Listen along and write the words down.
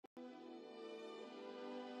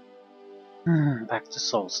Back to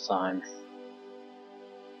Solstheim.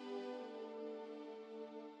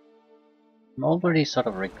 I'm already sort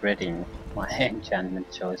of regretting my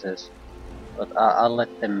enchantment choices, but I'll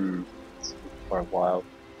let them sleep for a while.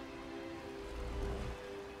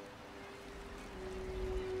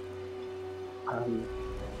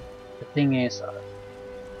 The thing is,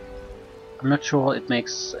 I'm not sure it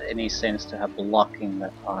makes any sense to have blocking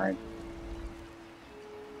that high.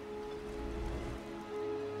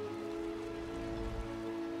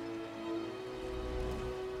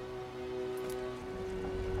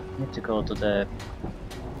 I need to go to the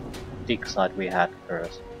dig site we had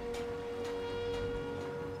first.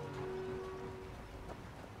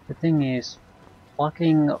 The thing is,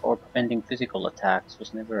 blocking or preventing physical attacks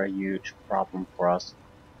was never a huge problem for us,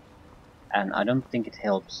 and I don't think it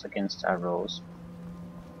helps against arrows.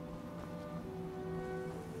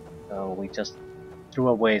 So we just threw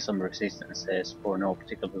away some resistances for no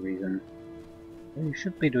particular reason. You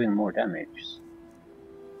should be doing more damage.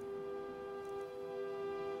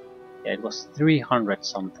 Yeah, it was 300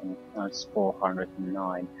 something, now it's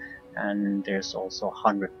 409, and there's also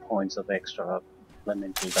 100 points of extra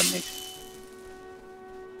elemental damage.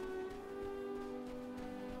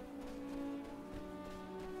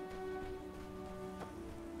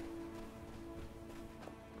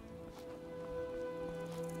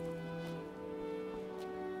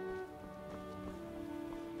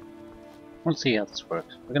 We'll see how this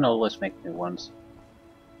works. We can always make new ones.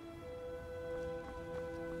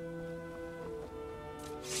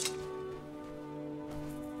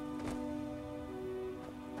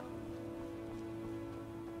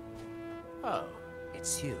 Oh,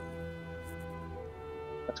 it's you.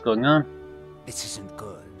 What's going on? This isn't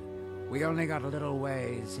good. We only got a little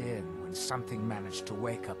ways in when something managed to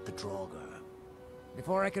wake up the Draugr.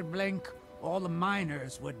 Before I could blink, all the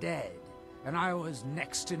miners were dead, and I was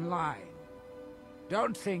next in line.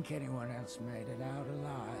 Don't think anyone else made it out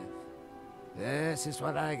alive. This is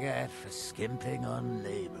what I get for skimping on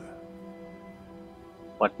labor.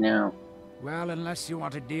 What now? Well, unless you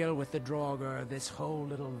want to deal with the Draugr, this whole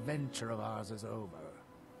little venture of ours is over.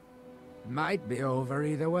 Might be over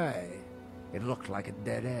either way. It looked like a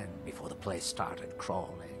dead end before the place started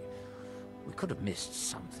crawling. We could have missed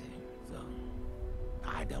something, though.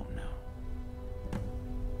 I don't know.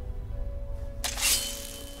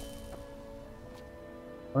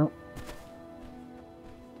 Well,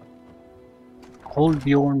 hold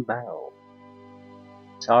Bjorn Barrow.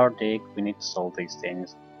 It's our dig, we need to solve these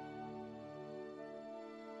things.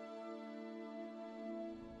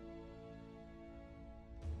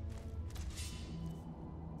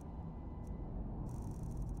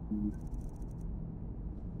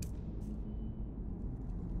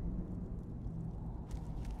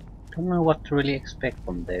 Don't know what to really expect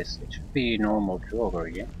from this. It should be normal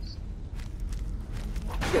Draugr, yes.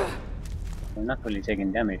 We're not really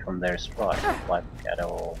taking damage from their strike, like at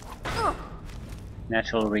all.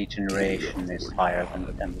 Natural regeneration is higher than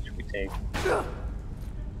the damage we take.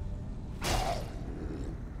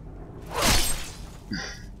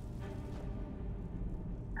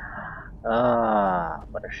 Ah,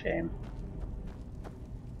 what a shame.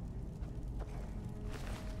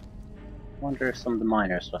 Wonder if some of the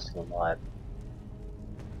miners are still alive.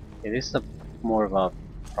 It is more of a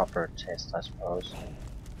proper test, I suppose.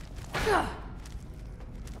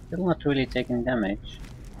 Still not really taking damage.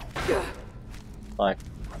 Like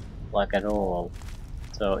at all.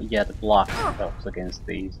 So yeah, the block helps against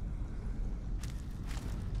these.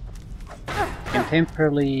 Can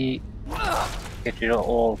temporarily get rid of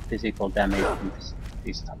all physical damage from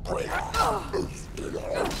these type of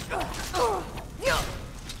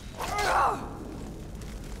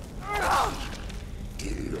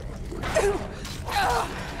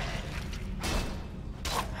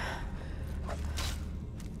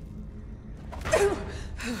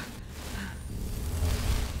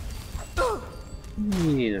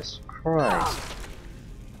Jesus Christ.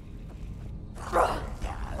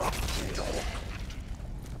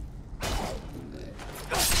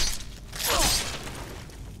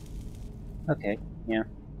 Okay, yeah.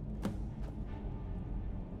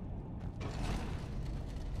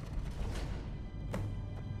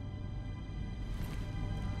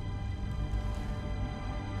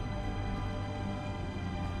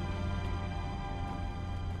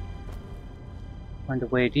 Find a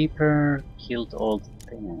way deeper, killed all the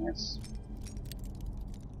things.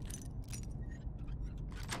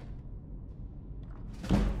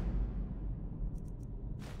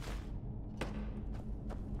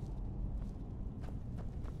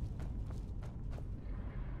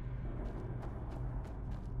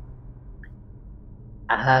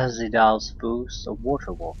 Azidal's boost of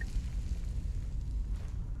water walking.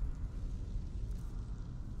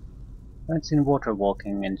 I've seen water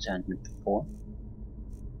walking enchantment before.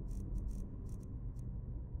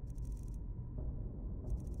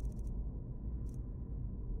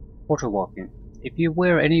 Water walking. If you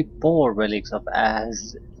wear any 4 relics of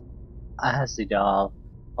Azidal,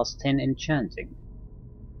 plus 10 enchanting.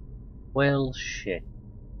 Well, shit.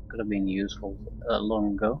 Could have been useful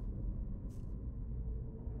long ago.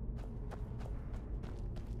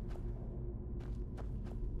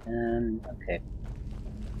 And okay.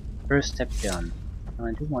 First step done. Now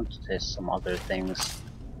I do want to test some other things.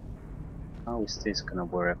 How is this gonna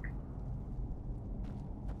work?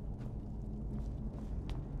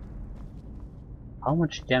 How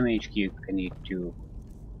much damage can you do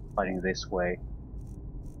fighting this way?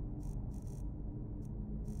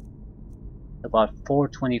 About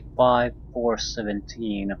 425,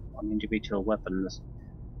 417 on individual weapons.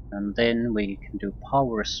 And then we can do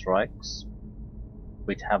power strikes,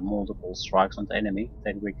 which have multiple strikes on the enemy,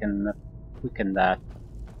 then we can weaken that.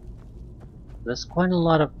 There's quite a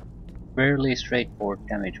lot of fairly straightforward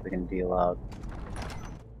damage we can deal out.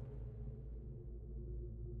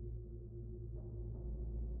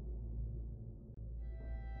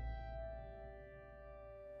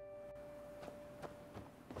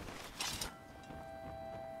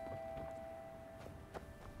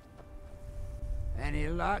 Any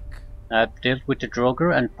luck? I've dealt with the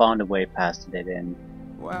Draugr and found a way past the dead end.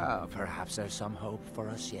 Well, perhaps there's some hope for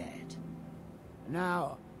us yet.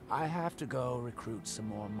 Now, I have to go recruit some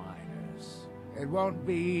more miners. It won't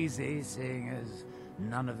be easy, seeing as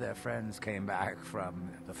none of their friends came back from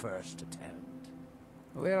the first attempt.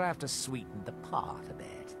 We'll have to sweeten the pot a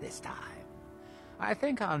bit this time. I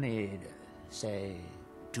think I'll need, say,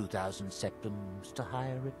 2,000 septums to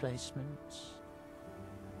hire replacements.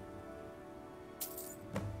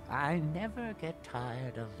 I never get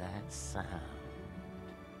tired of that sound.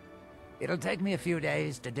 It'll take me a few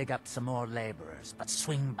days to dig up some more laborers, but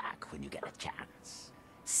swing back when you get a chance.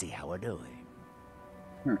 See how we're doing.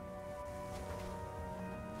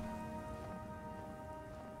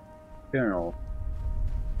 Journal.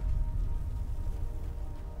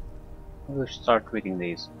 We'll start reading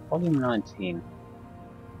these. Volume 19.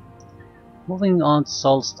 Moving on to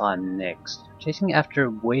Solstheim next. Chasing after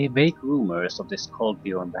vague rumors of this cold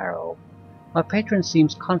Bjorn barrow. My patron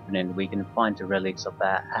seems confident we can find the relics of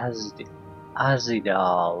Azidal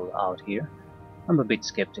out here. I'm a bit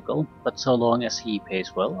skeptical, but so long as he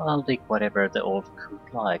pays well, I'll dig whatever the old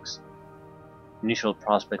coot likes. Initial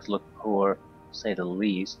prospects look poor, to say the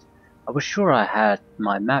least. I was sure I had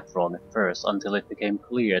my map wrong at first, until it became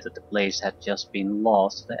clear that the place had just been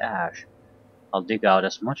lost to the ash. I'll dig out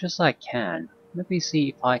as much as I can, maybe see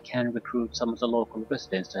if I can recruit some of the local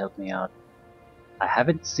residents to help me out. I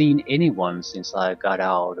haven't seen anyone since I got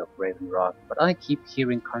out of Raven Rock, but I keep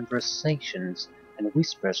hearing conversations and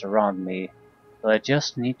whispers around me, so I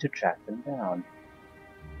just need to track them down.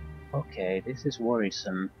 Okay, this is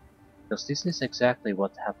worrisome, because this is exactly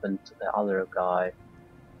what happened to the other guy.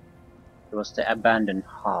 It was the abandoned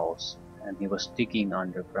house, and he was digging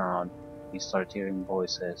underground. He started hearing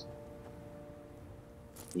voices.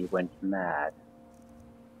 He went mad.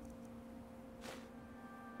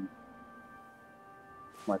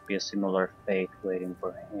 Might be a similar fate waiting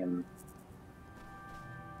for him.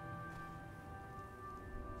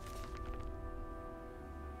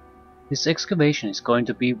 This excavation is going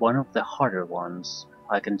to be one of the harder ones,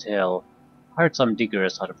 I can tell. I heard some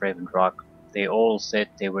diggers out of Raven Rock. They all said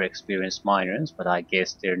they were experienced miners, but I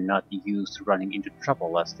guess they're not used to running into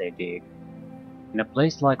trouble as they dig. In a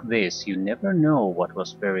place like this, you never know what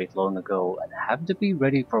was buried long ago and have to be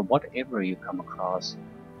ready for whatever you come across.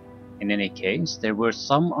 In any case, there were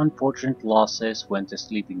some unfortunate losses when the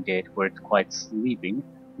sleeping dead weren't quite sleeping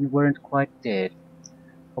and weren't quite dead.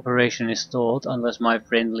 Operation is stalled unless my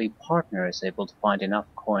friendly partner is able to find enough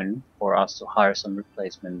coin for us to hire some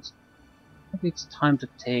replacements. Maybe it's time to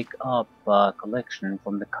take up a collection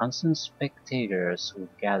from the constant spectators who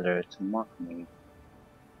gather to mock me.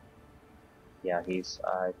 Yeah,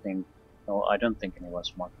 I think, no, I don't think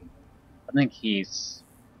anyone's mocking him. I think he's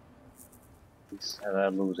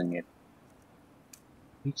losing it.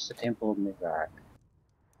 Reach the Temple of Miraak.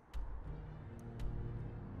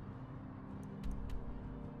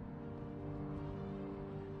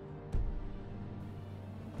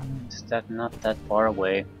 Is that not that far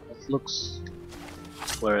away? It looks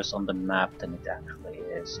worse on the map than it actually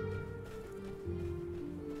is.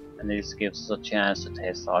 And this gives us a chance to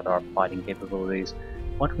test out our fighting capabilities,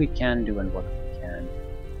 what we can do and what we can.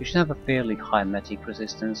 We should have a fairly high magic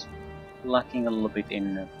resistance, lacking a little bit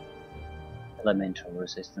in elemental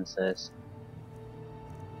resistances.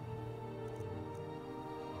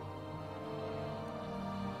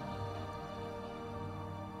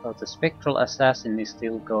 Oh, the spectral assassin is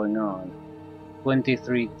still going on.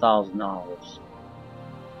 23,000 hours.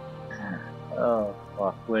 Oh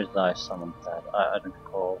fuck, where did I summon that? I don't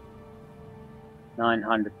recall.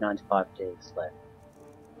 995 days left.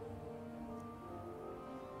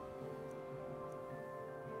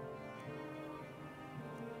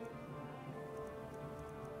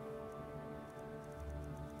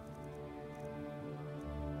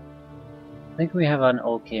 I think we have an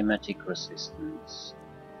okay magic resistance.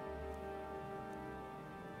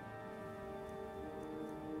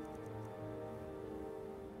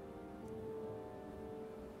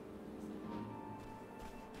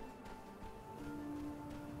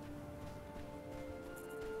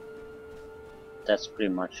 That's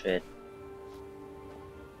pretty much it.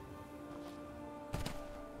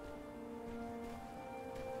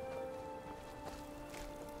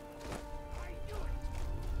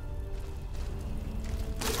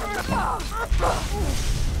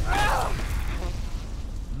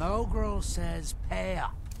 Mogrel says pay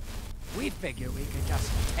up. We figure we could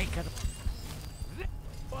just take it.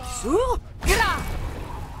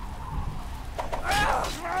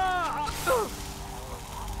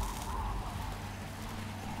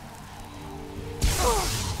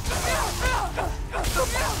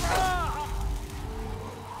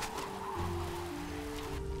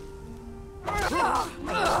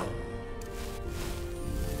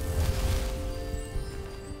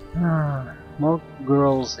 More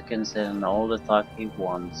girls against an all attack he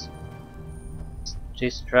wants.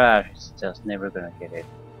 This trash is just never gonna get it.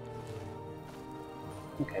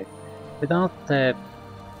 Okay. Without the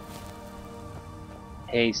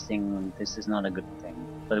hasting, this is not a good thing.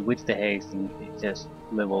 But with the hasting, it just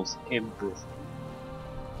levels everything.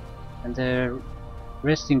 And the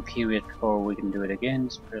resting period before we can do it again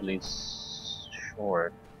is fairly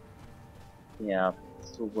short. Yeah, it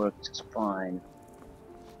still works just fine.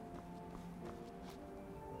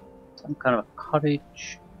 Some kind of a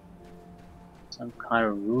cottage, some kind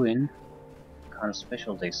of ruin, kind of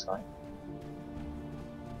specialty site.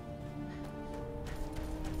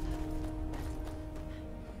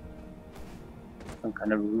 Some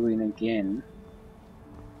kind of ruin again.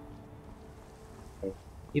 Okay.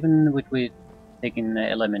 Even with taking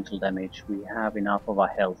elemental damage, we have enough of a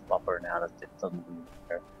health buffer now that it doesn't really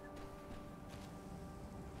matter.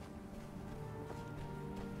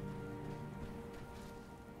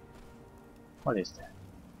 What is that?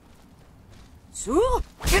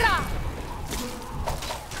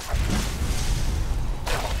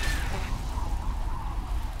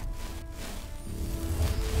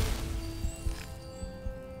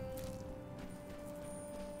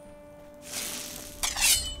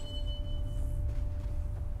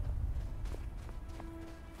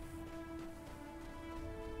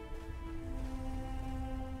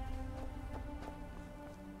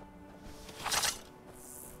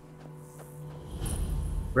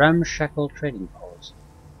 Ramshackle trading post.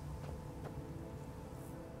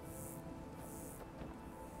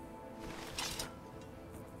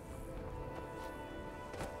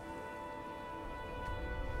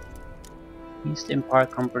 East Empire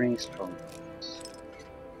Company strongholds.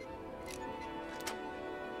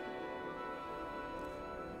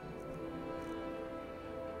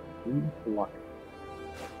 What?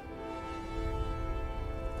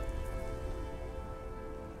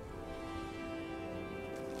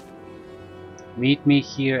 Meet me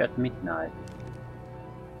here at midnight.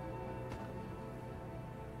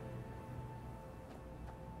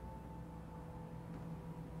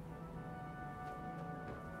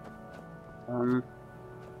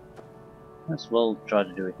 As well try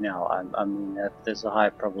to do it now. I mean, there's a high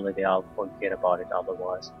probability I'll forget about it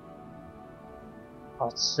otherwise.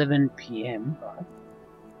 About 7 PM, right?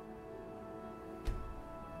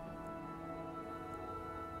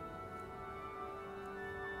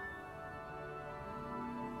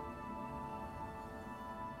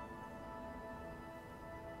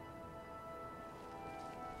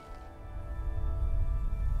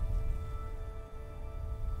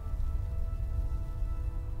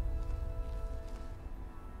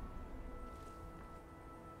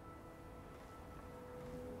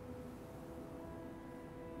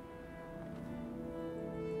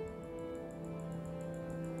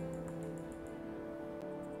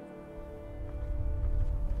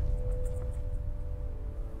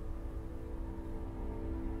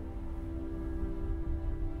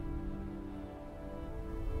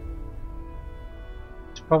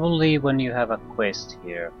 Probably when you have a quest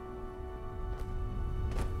here.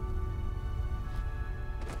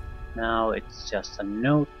 Now it's just a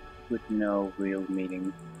note with no real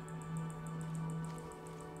meaning.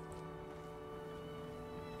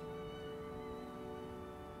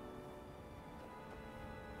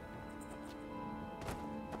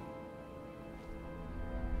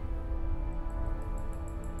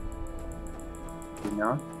 Maybe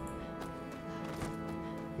not.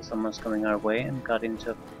 Someone's coming our way and got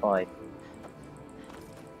into a fight.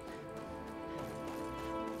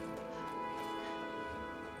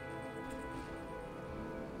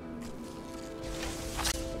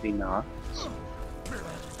 Maybe not.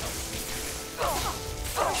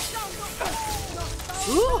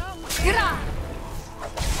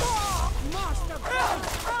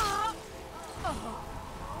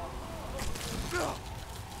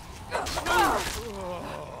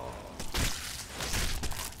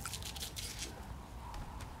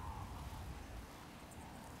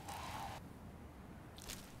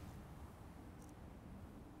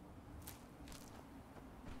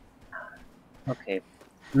 Okay,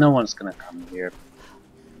 no one's gonna come here.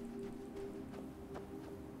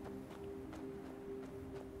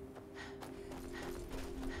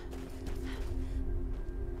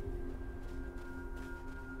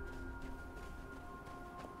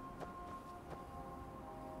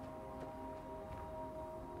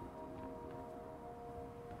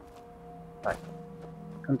 Right,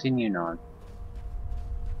 continuing on.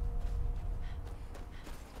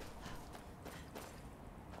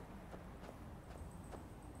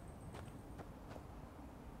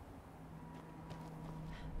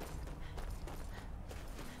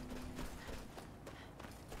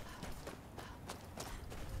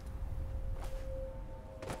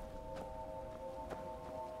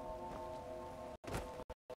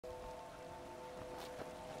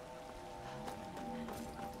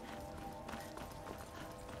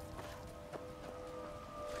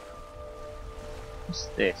 What's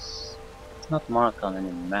this? It's not marked on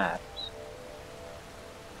any maps.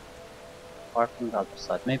 Apart from the other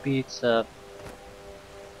side. Maybe it's a...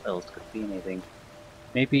 well, it could be anything.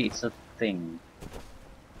 Maybe it's a thing.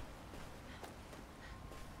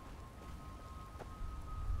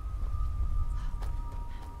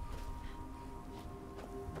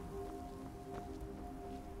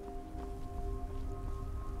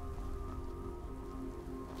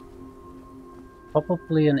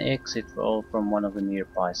 Probably an exit roll from one of the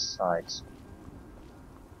nearby sites.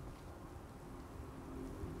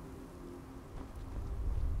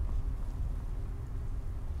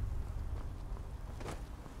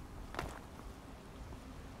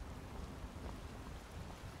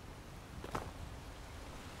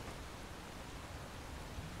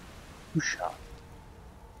 Usha.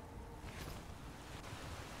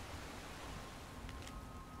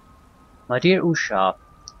 My dear Usha,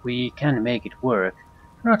 we can make it work.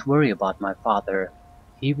 Do not worry about my father.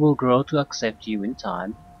 He will grow to accept you in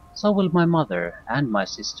time. So will my mother and my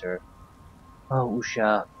sister. Oh,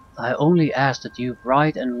 Usha, I only ask that you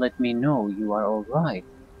write and let me know you are alright.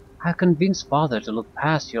 I convinced father to look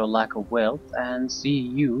past your lack of wealth and see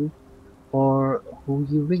you for who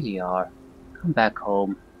you really are. Come back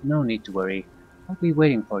home. No need to worry. I'll be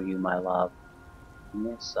waiting for you, my love.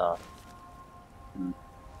 Nessa.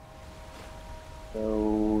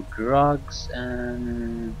 So, drugs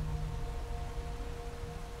and...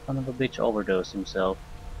 son of a bitch overdosed himself.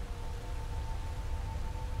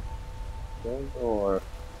 Gold or...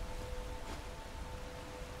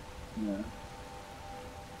 no.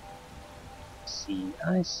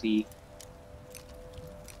 I see.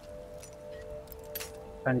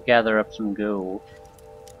 Trying to gather up some gold.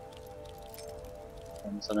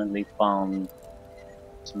 And suddenly found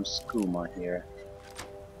some skooma here.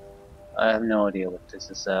 I have no idea what this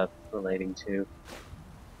is relating to.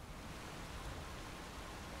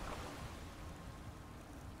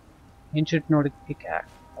 Ancient Nordic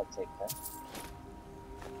pickaxe. I'll take that.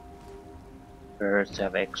 Birds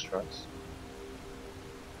have extras.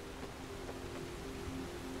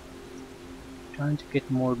 Trying to get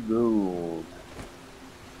more gold.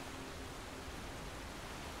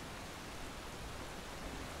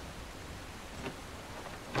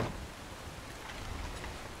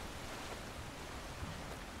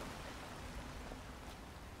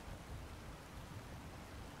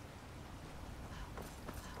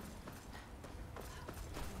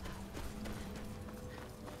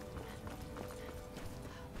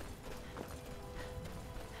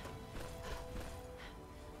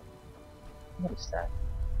 What is that?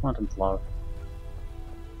 Mountain flower.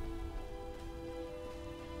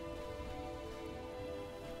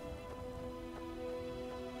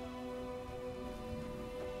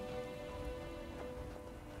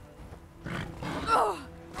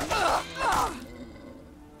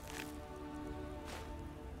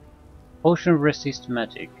 Potion resist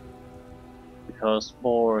magic, because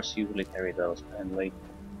boars usually carry those apparently.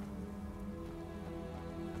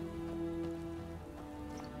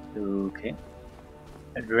 Okay.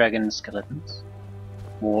 Dragon skeletons.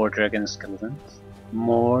 More dragon skeletons.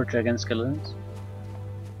 More dragon skeletons.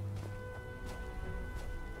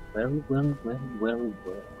 Well, well, well, well,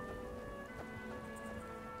 well.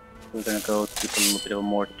 We're gonna go keep a little bit of a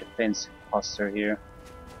more defensive posture here.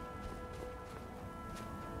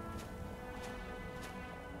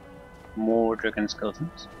 More dragon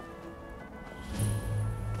skeletons.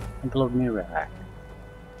 Temple of Miraak.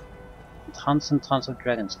 And tons of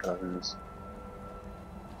dragon skeletons.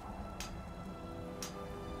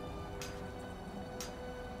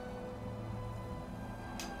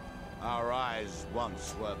 Our eyes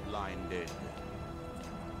once were blinded.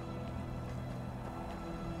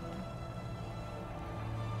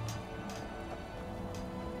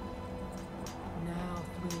 Now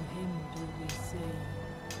through him do we see.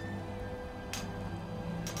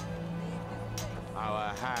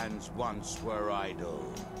 Our hands once were idle.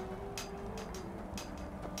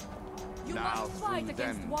 You Now must fight through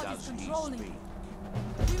against them what does is he controlling speak.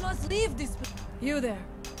 you. We must leave this. You there.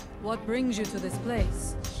 What brings you to this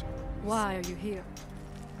place? Why are you here?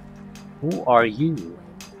 Who are you?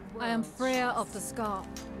 I am Freya of the Scar.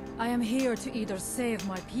 I am here to either save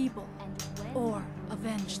my people or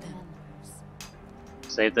avenge them.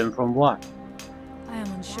 Save them from what? I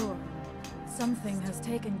am unsure. Something has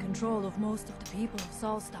taken control of most of the people of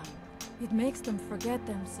Solstheim. It makes them forget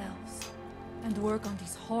themselves and work on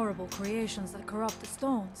these horrible creations that corrupt the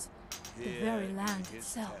stones, the very land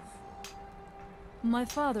itself. My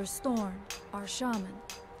father Storm, our shaman,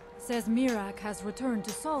 says Miraak has returned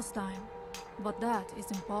to Solstheim, but that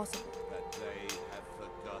is impossible. That they have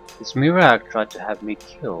forgotten. This Miraak tried to have me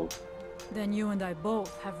killed. Then you and I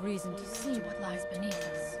both have reason to see what lies beneath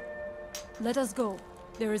us. Let us go.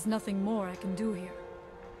 There is nothing more I can do here.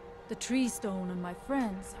 The tree stone and my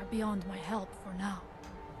friends are beyond my help for now.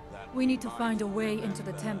 We need to find a way into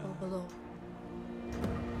the temple below.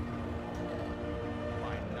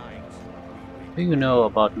 By night, What do you know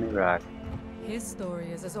about Miraak? His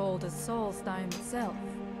story is as old as Solstheim itself.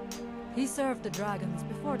 He served the dragons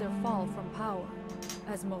before their fall from power,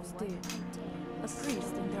 as most did. A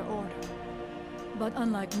priest in their order. But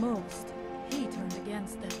unlike most, he turned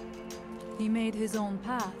against them. He made his own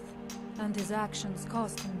path, and his actions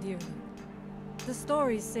cost him dearly. The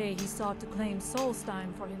stories say he sought to claim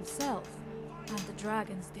Solstheim for himself, and the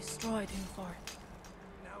dragons destroyed him for it.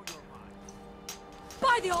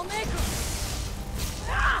 By the Allmaker!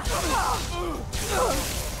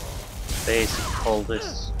 Basic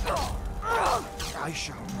coldest. I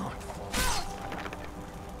shall not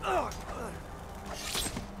fall.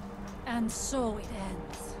 And so it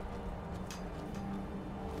ends.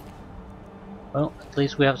 Well, at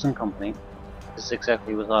least we have some company. This is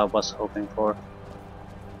exactly what I was hoping for.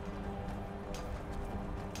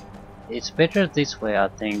 It's better this way, I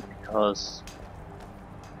think, because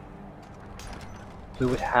we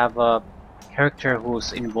would have a character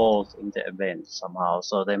who's involved in the event somehow,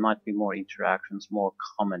 so there might be more interactions, more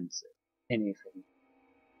comments, anything.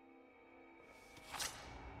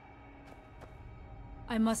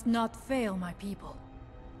 I must not fail my people.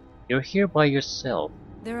 You're here by yourself.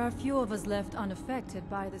 There are few of us left unaffected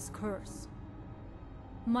by this curse.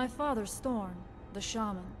 My father Storm, the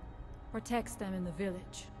shaman, protects them in the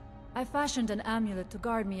village. I fashioned an amulet to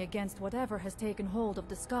guard me against whatever has taken hold of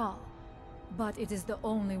the skull, but it is the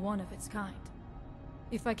only one of its kind.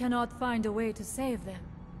 If I cannot find a way to save them,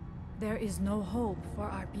 there is no hope for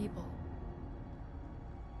our people.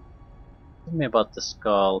 Tell me about the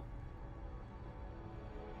skull.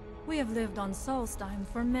 We have lived on Solstheim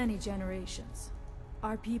for many generations.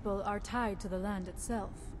 Our people are tied to the land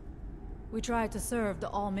itself. We try to serve the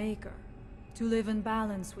Allmaker, to live in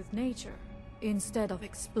balance with nature, instead of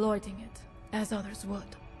exploiting it, as others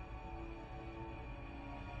would.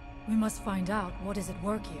 We must find out what is at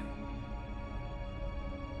work here.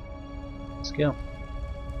 Let's go.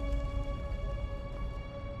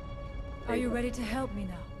 Are you ready to help me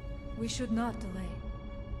now? We should not delay.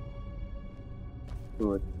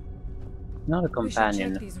 Good. Not a We should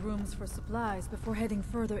companion. check these rooms for supplies before heading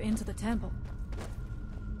further into the temple.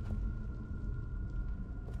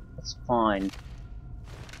 That's fine.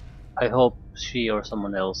 I hope she or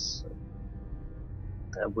someone else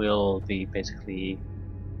will be basically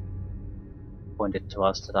pointed to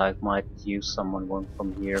us that I might use someone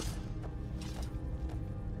from here.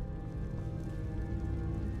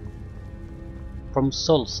 From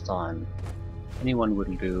Solstheim. Anyone will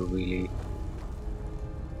do, really.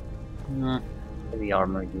 Heavy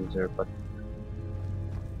armor user, but...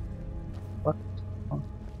 What? Huh?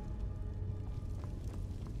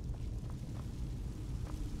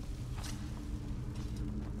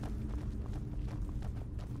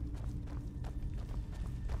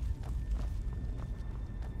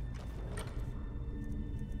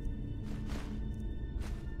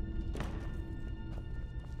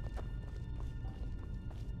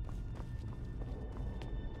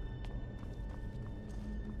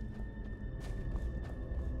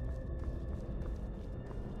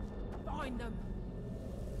 find them.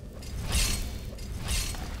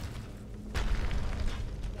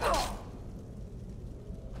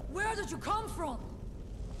 Where did you come from?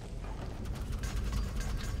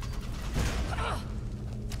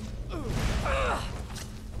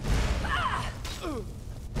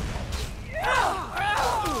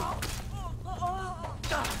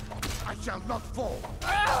 I shall not fall.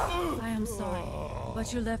 I am sorry,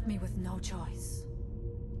 but you left me with no choice.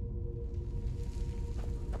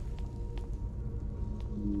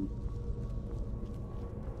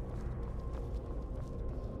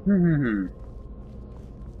 Hmm.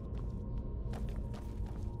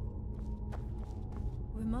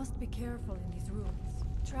 We must be careful in these ruins.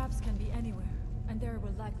 Traps can be anywhere, and there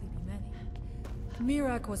will likely be many.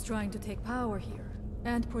 Miraak was trying to take power here,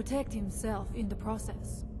 and protect himself in the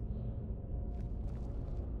process.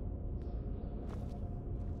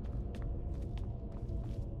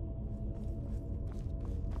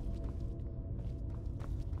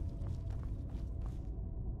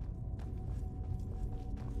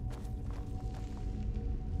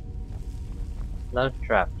 Lot of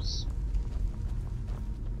traps.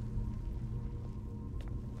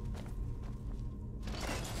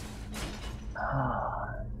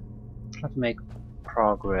 Try to make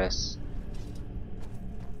progress.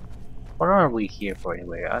 What are we here for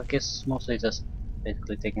anyway? I guess mostly just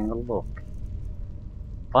basically taking a look.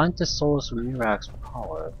 Find the source of Miraak's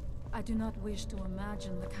power. I do not wish to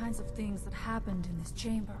imagine the kinds of things that happened in this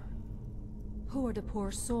chamber. Who are the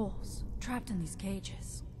poor souls trapped in these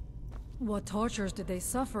cages? What tortures did they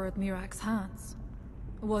suffer at Miraak's hands?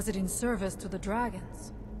 Was it in service to the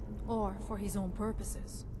dragons, or for his own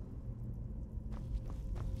purposes?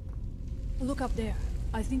 Look up there.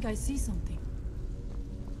 I think I see something.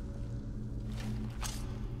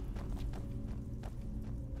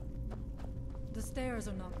 The stairs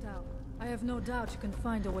are knocked out. I have no doubt you can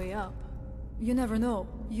find a way up. You never know.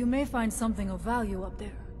 You may find something of value up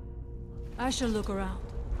there. I shall look around.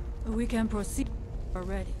 We can proceed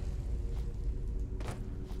already.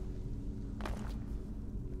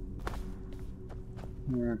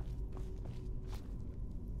 Hmm.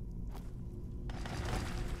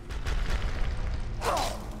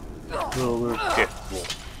 Oh, we're careful.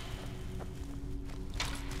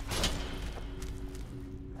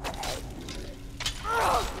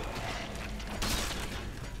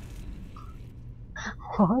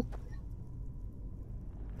 What?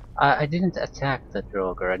 I didn't attack the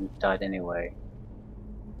Droger and it died anyway.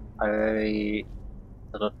 I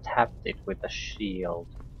sort of tapped it with a shield.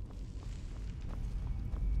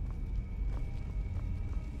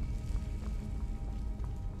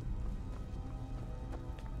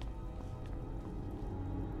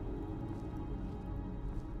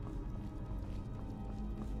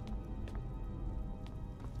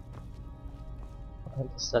 How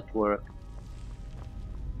does that work?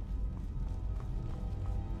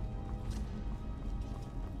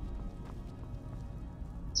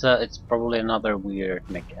 It's probably another weird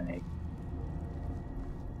mechanic.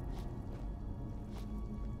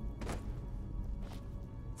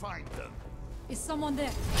 Find them. Is someone there?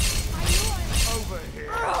 Over here.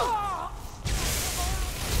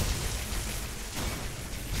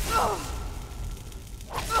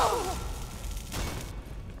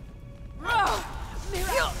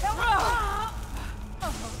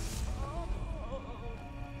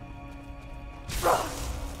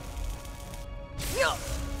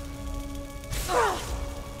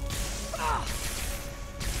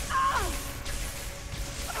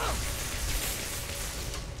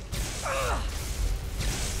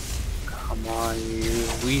 Come on, you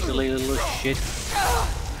weaselly little shit.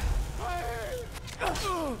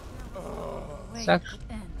 Wait, Actually,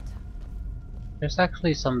 could end. there's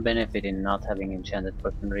actually some benefit in not having enchanted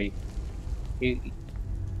weaponry.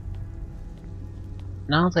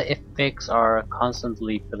 Now the effects are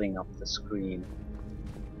constantly filling up the screen.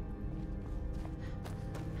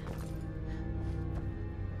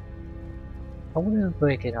 I wouldn't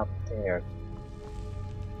break it up there.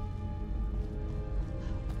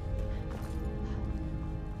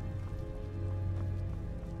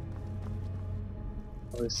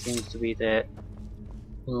 This seems to be the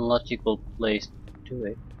logical place to do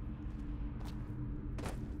it.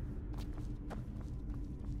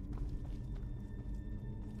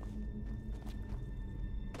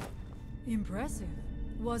 Impressive.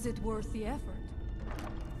 Was it worth the effort?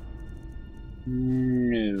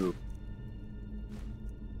 No. You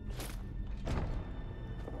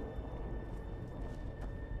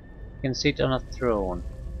can sit on a throne.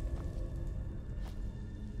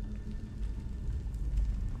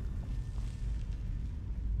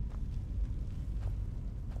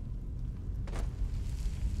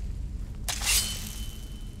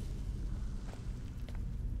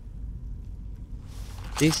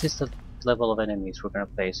 this is the level of enemies we're gonna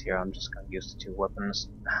face here. I'm just gonna use the two weapons.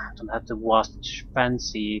 Don't have to watch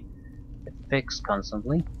fancy effects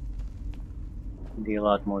constantly. Deal a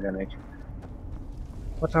lot more damage.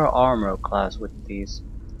 What's our armor class with these?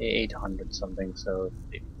 800 something, so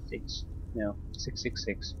it's, you know,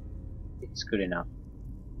 666. It's good enough.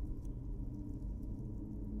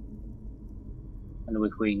 And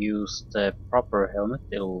if we use the proper helmet,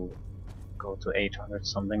 it'll go to 800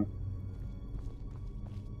 something.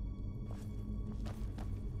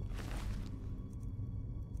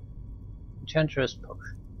 Enchantress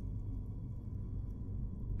potion.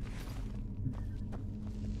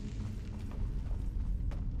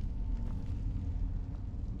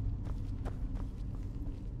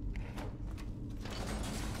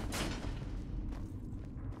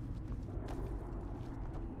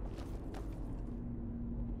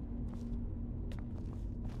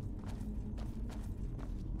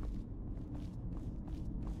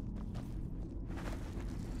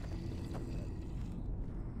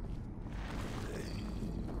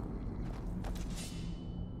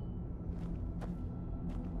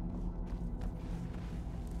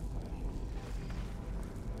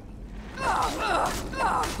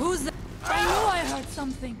 Who's that? I knew I heard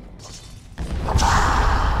something.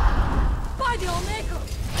 By the Omega!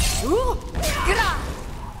 Gra!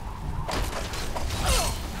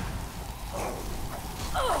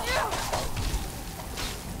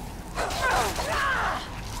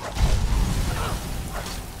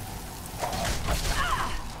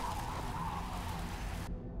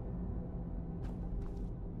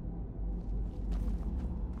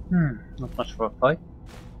 Not much for a fight.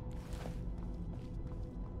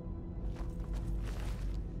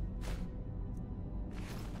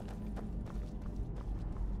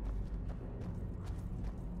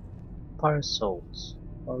 Fire souls.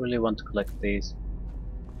 I really want to collect these.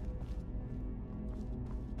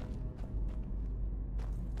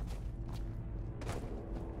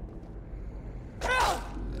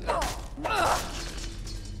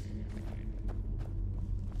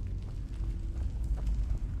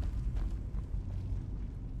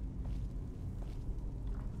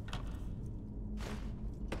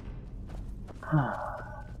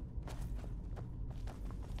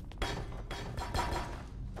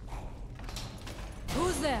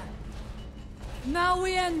 Who's there? Now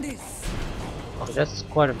we end this. Oh, that's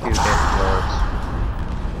quite a few death lords.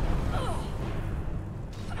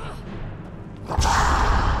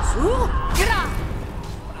 Gra!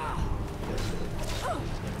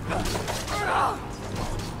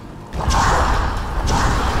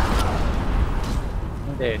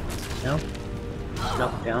 I'm dead. No?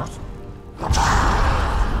 Knocked down.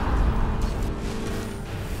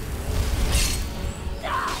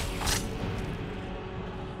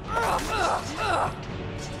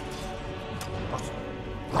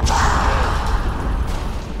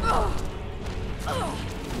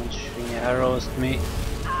 Someone's shooting arrows at me.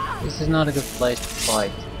 This is not a good place to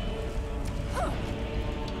fight.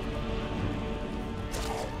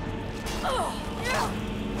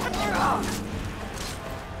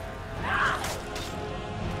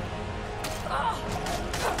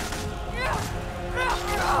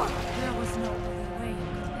 There was no other way it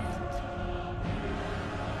could end.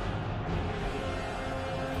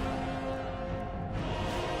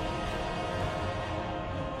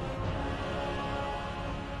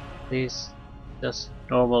 These just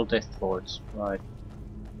normal death lords, right?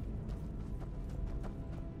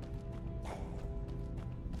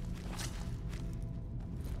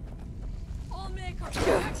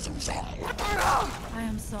 I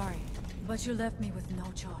am sorry, but you left me with no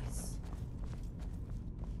choice.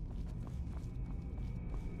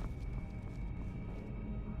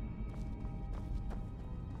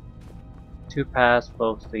 Two paths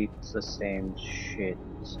both lead to the same shit.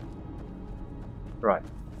 Right.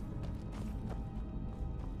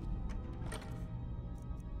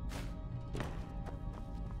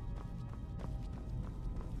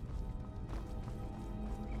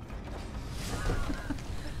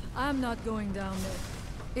 I'm not going down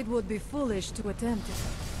there. It would be foolish to attempt it.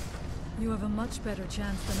 You have a much better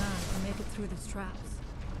chance than I to make it through these traps.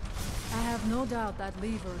 I have no doubt that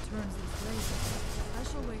lever turns these blazes. I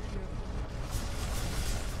shall wait here.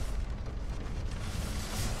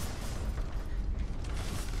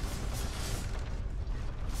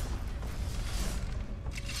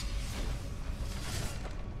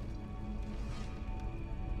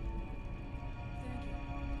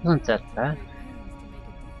 Not that bad.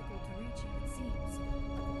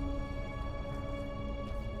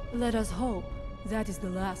 Let us hope that is the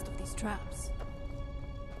last of these traps.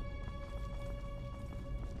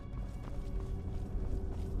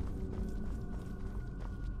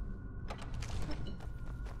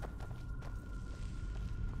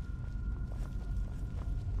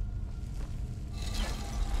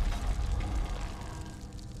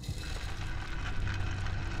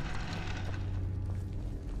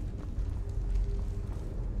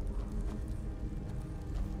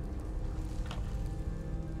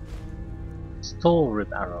 Stole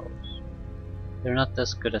rib arrows. They're not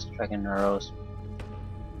as good as dragon arrows.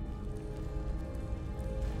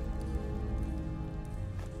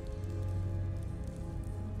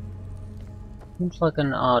 Seems like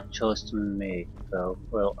an odd choice to make, though.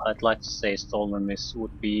 Well, I'd like to say stolen miss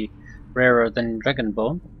would be rarer than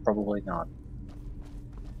dragonbone, but probably not.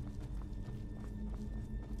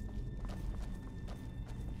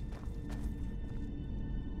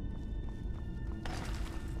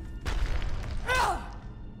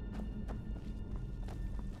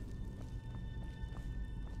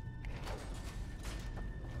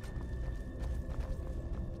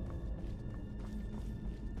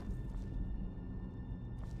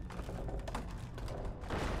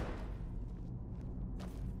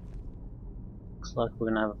 Looks like we're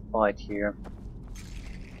gonna have a fight here.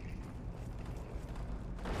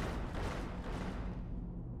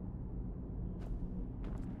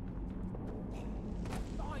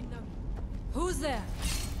 Find them. Who's there?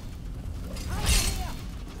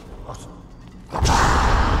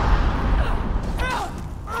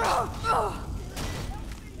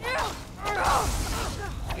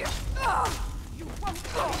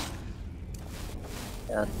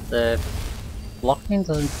 Yeah, the blocking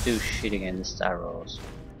doesn't do shit against arrows.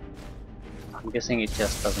 I'm guessing it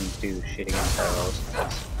just doesn't do shit against arrows.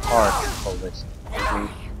 It's hard to call this. Maybe.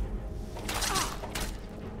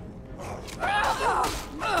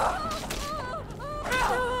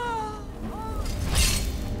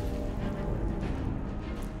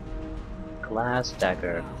 Glass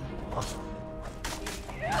dagger.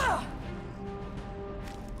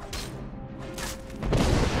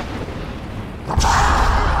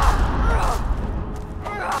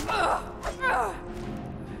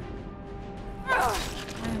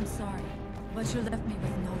 I am sorry, but you left me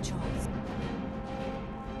with no choice.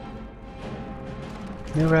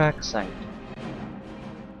 Miraak sank.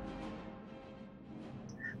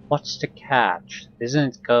 What's the catch?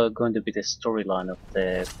 Isn't it going to be the storyline of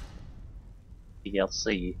the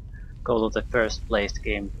DLC? Go to the first placed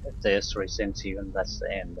game that the story sends you, and that's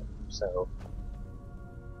the end. So,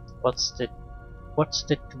 what's the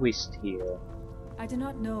twist here? I do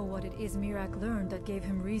not know what it is Miraak learned that gave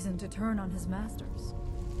him reason to turn on his masters.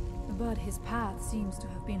 But his path seems to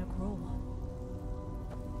have been a cruel one.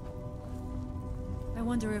 I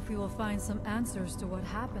wonder if we will find some answers to what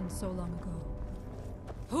happened so long ago.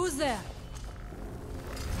 Who's there?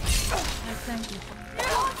 I thank you for...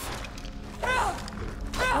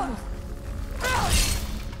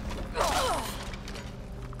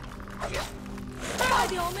 By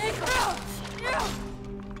the Omega!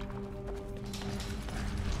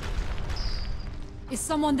 Is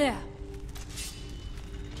someone there?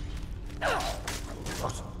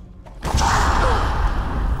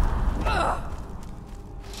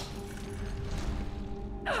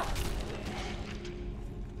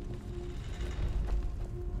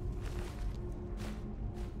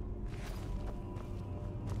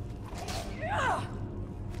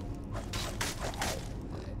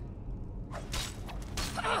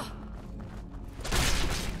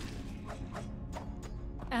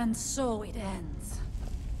 And so it ends.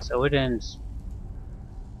 So it ends.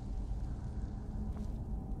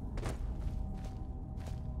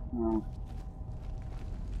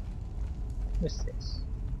 What's this?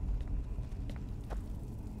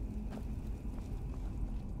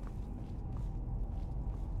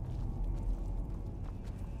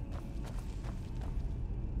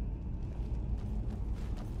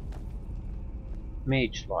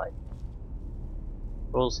 Mage light.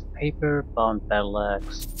 Rolls of paper, bound battle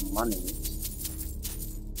axe, money.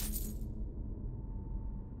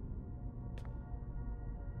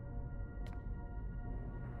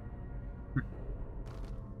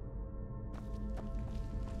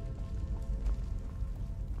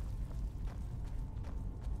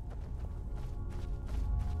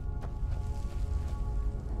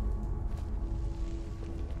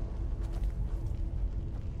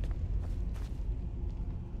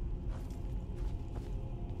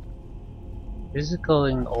 This is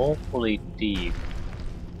going awfully deep.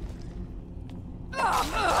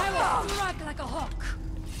 I will strike like a hawk.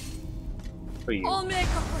 For you. Omega,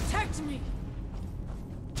 protect me.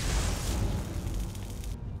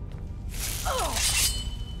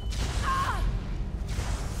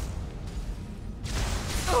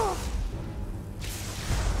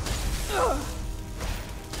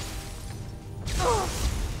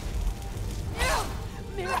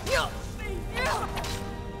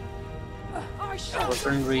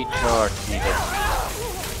 Weapon recharge needed.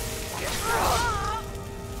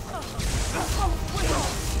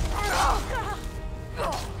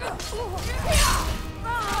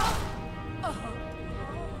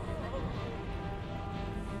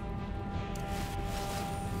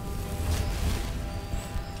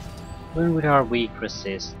 Even with our weak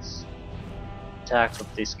resists, attacks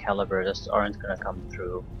of this caliber just aren't gonna come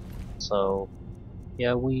through. So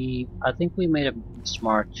yeah, I think we made a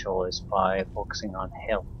smart choice by focusing on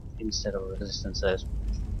health instead of resistances.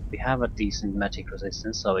 We have a decent magic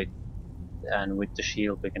resistance, and with the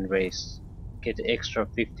shield we can get extra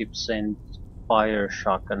 50% fire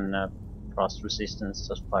shock and frost resistance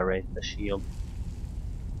just by raising the shield.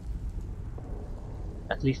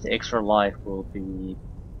 At least the extra life will be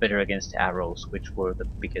better against arrows, which were the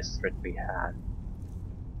biggest threat we had.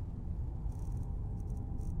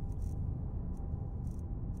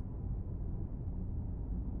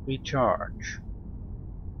 Recharge.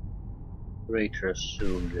 Greater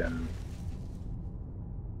Sullivan.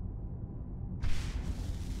 I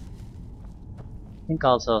think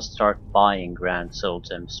I'll also start buying Grand Soul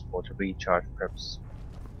Gems for the recharge purpose.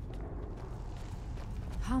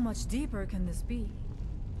 How much deeper can this be?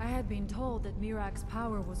 I had been told that Miraak's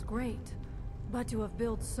power was great, but to have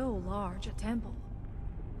built so large a temple,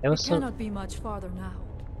 it cannot be much farther now.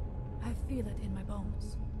 I feel it in my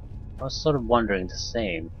bones. I was sort of wondering the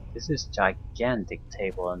same. This is gigantic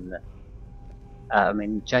table and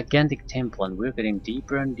gigantic temple, and we're getting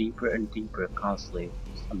deeper and deeper and deeper constantly.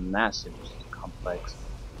 It's a massive complex.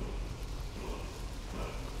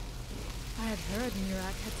 I had heard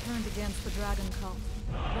Miraak had turned against the dragon cult,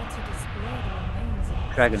 but to display the remains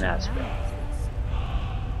of Dragon such a aspect. man.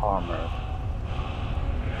 Armor.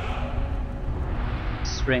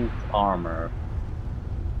 Strength armor.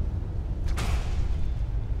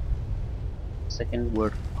 Second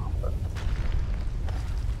word armor.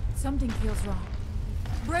 Something feels wrong.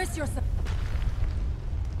 Brace yourself.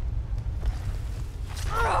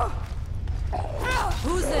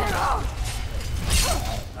 Who's there?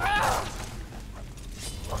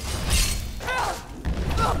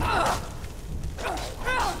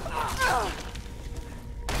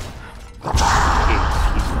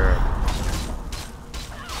 Gatekeeper.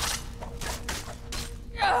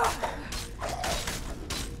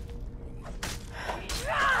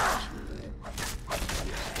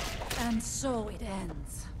 And so it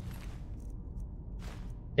ends.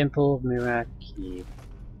 Temple of Miraak Keep.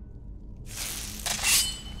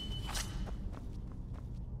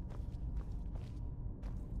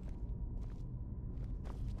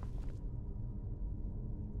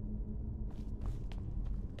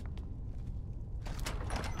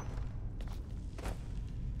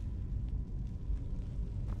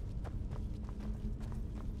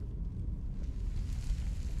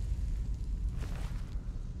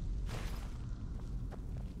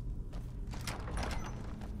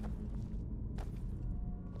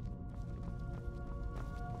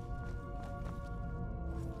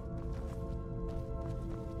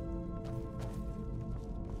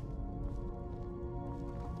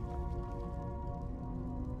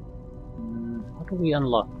 How do we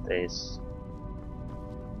unlock this?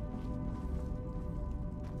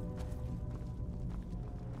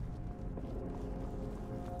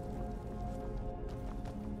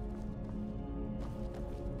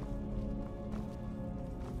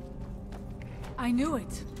 I knew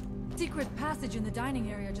it! Secret passage in the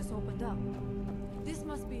dining area just opened up. This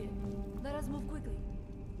must be it. Let us move quickly.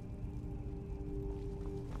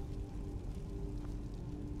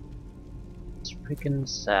 It's freaking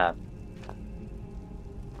sap.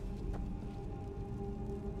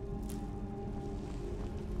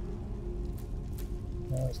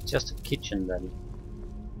 It's just a kitchen then.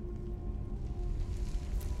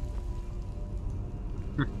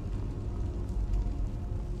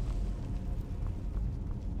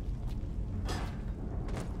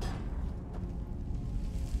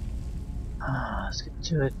 Let's get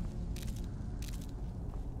to it.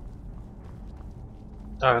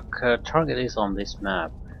 Our target is on this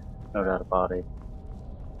map, no doubt about it.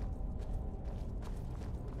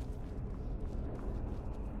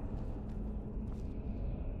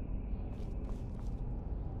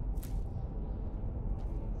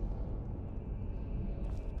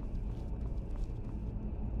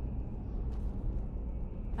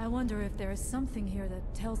 I wonder if there is something here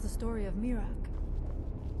that tells the story of Miraak.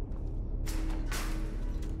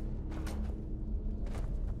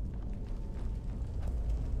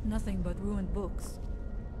 Nothing but ruined books.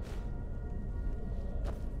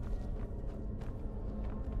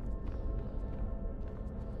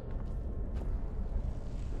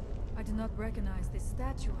 I do not recognize this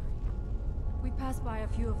statuary. We passed by a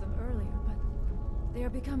few of them earlier, but they are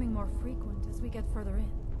becoming more frequent as we get further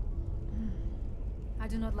in. I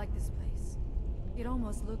do not like this place. It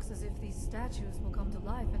almost looks as if these statues will come to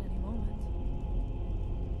life at any moment.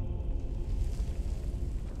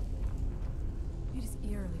 It is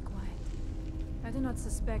eerily quiet, I do not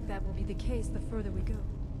suspect that will be the case the further we go.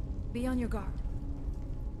 Be on your guard.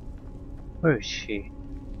 Where is she?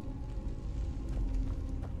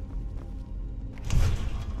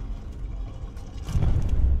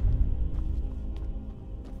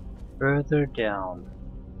 Further down.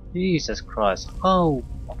 Jesus Christ, how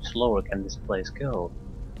much lower can this place go?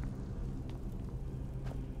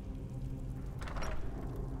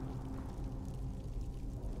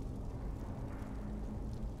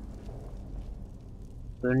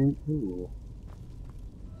 Then, ooh.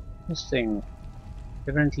 This thing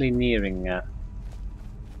definitely nearing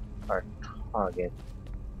our target.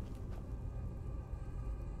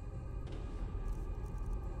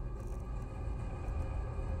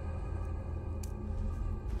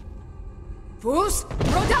 Fus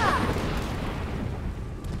Roda!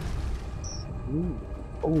 Ooh,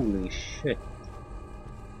 holy shit.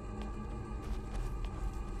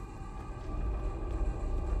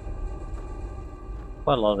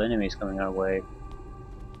 Quite a lot of enemies coming our way.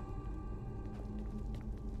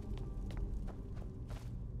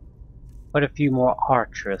 Quite a few more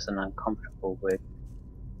archers than I'm comfortable with.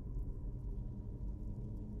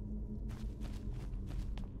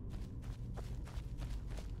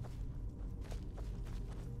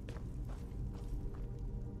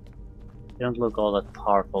 They don't look all that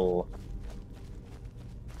powerful.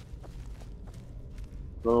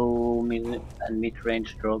 Low, mid, and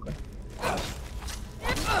mid-range Drogon.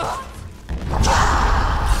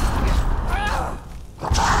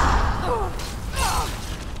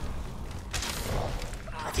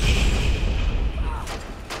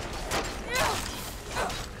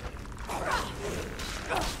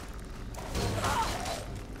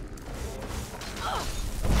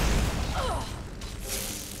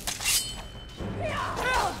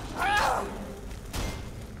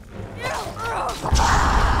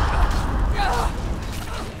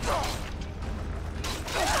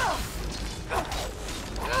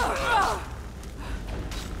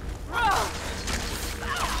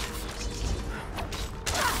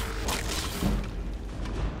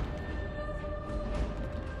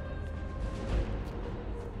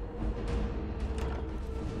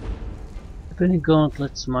 Any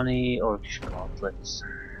gauntlets, money, Orcish gauntlets.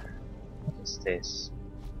 What is this?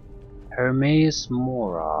 Hermes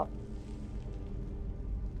Mora.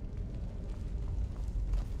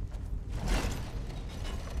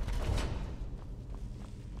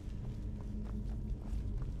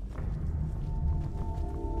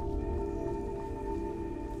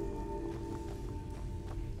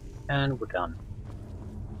 And we're done.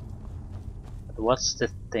 But what's the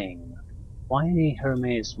thing? Why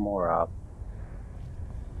Hermes Mora?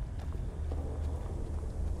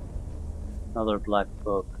 Another black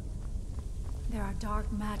book. There are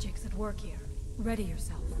dark magics at work here. Ready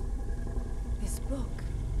yourself. This book,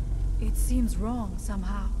 it seems wrong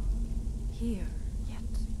somehow. Here, yet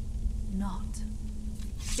not.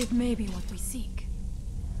 It may be what we seek.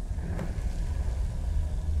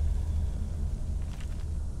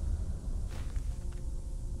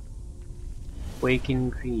 Waking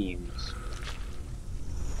dreams.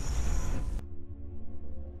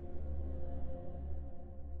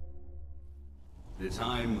 The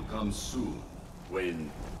time comes soon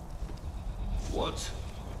when... What?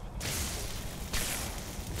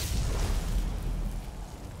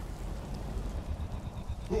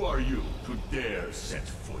 Who are you to dare set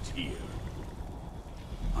foot here?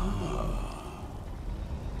 Ah.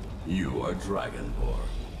 You are Dragonborn.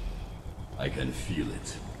 I can feel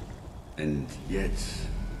it. And yet...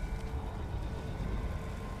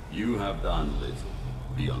 You have done little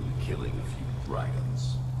beyond killing a few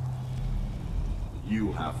dragons.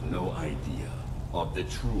 You have no idea of the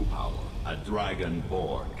true power a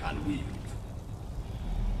Dragonborn can wield.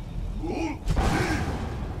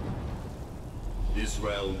 This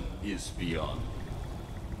realm is beyond.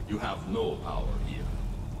 You have no power here.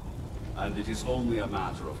 And it is only a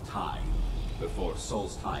matter of time before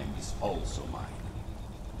Solstheim is also mine.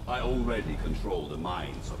 I already control the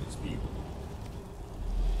minds of its people.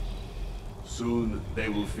 Soon they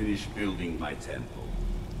will finish building my temple,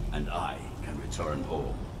 and I can return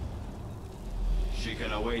home. She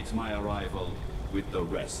can await my arrival with the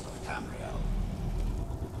rest of Tamriel.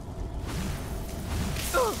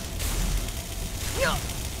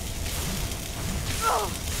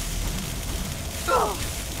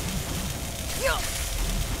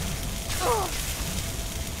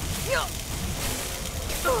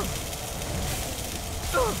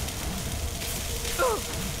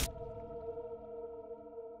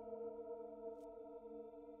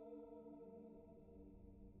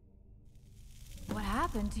 What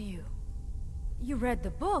happened to you? You read the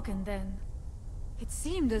book and then... It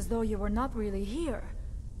seemed as though you were not really here.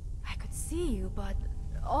 I could see you, but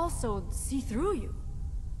also see through you.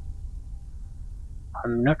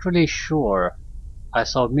 I'm not really sure. I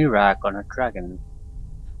saw Miraak on a dragon.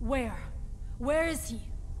 Where? Where is he?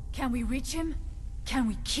 Can we reach him? Can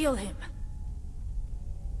we kill him?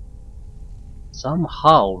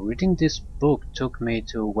 Somehow, reading this book took me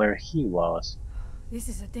to where he was. This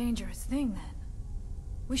is a dangerous thing, then.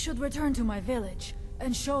 We should return to my village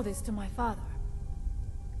and show this to my father.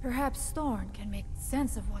 Perhaps Thorn can make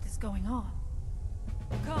sense of what is going on.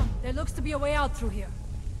 Come, there looks to be a way out through here.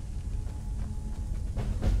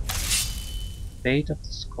 Fate of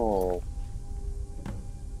the Skull.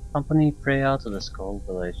 Company Freya to the Skull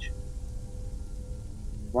Village.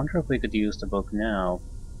 Wonder if we could use the book now.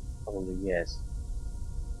 Probably yes.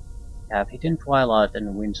 Have Hidden Twilight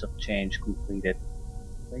and Winds of Change completed.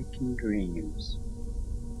 Waking Dreams.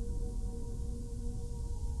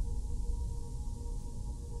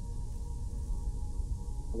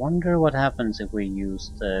 I wonder what happens if we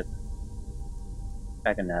use the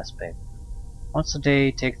dragon aspect. Once a day,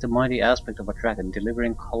 take the mighty aspect of a dragon,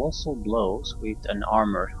 delivering colossal blows with an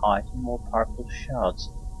armored height and more powerful shots.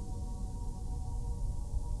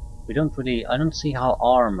 I don't see how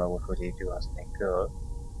armor would really do us any good.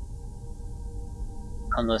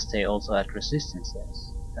 Unless they also add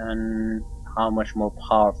resistances. Then how much more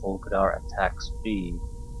powerful could our attacks be?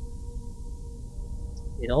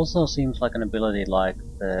 It also seems like an ability like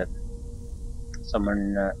the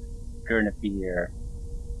Summon Grenadier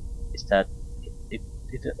is that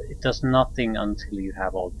it does nothing until you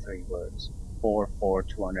have all three words. 4, 4,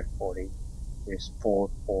 240. There's 4,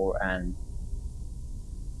 4 and...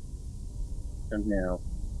 don't know.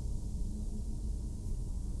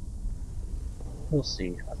 We'll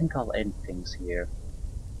see. I think I'll end things here.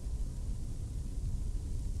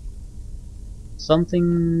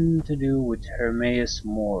 Something to do with Hermaeus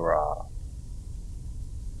Mora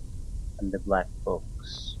and the Black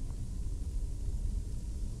Books.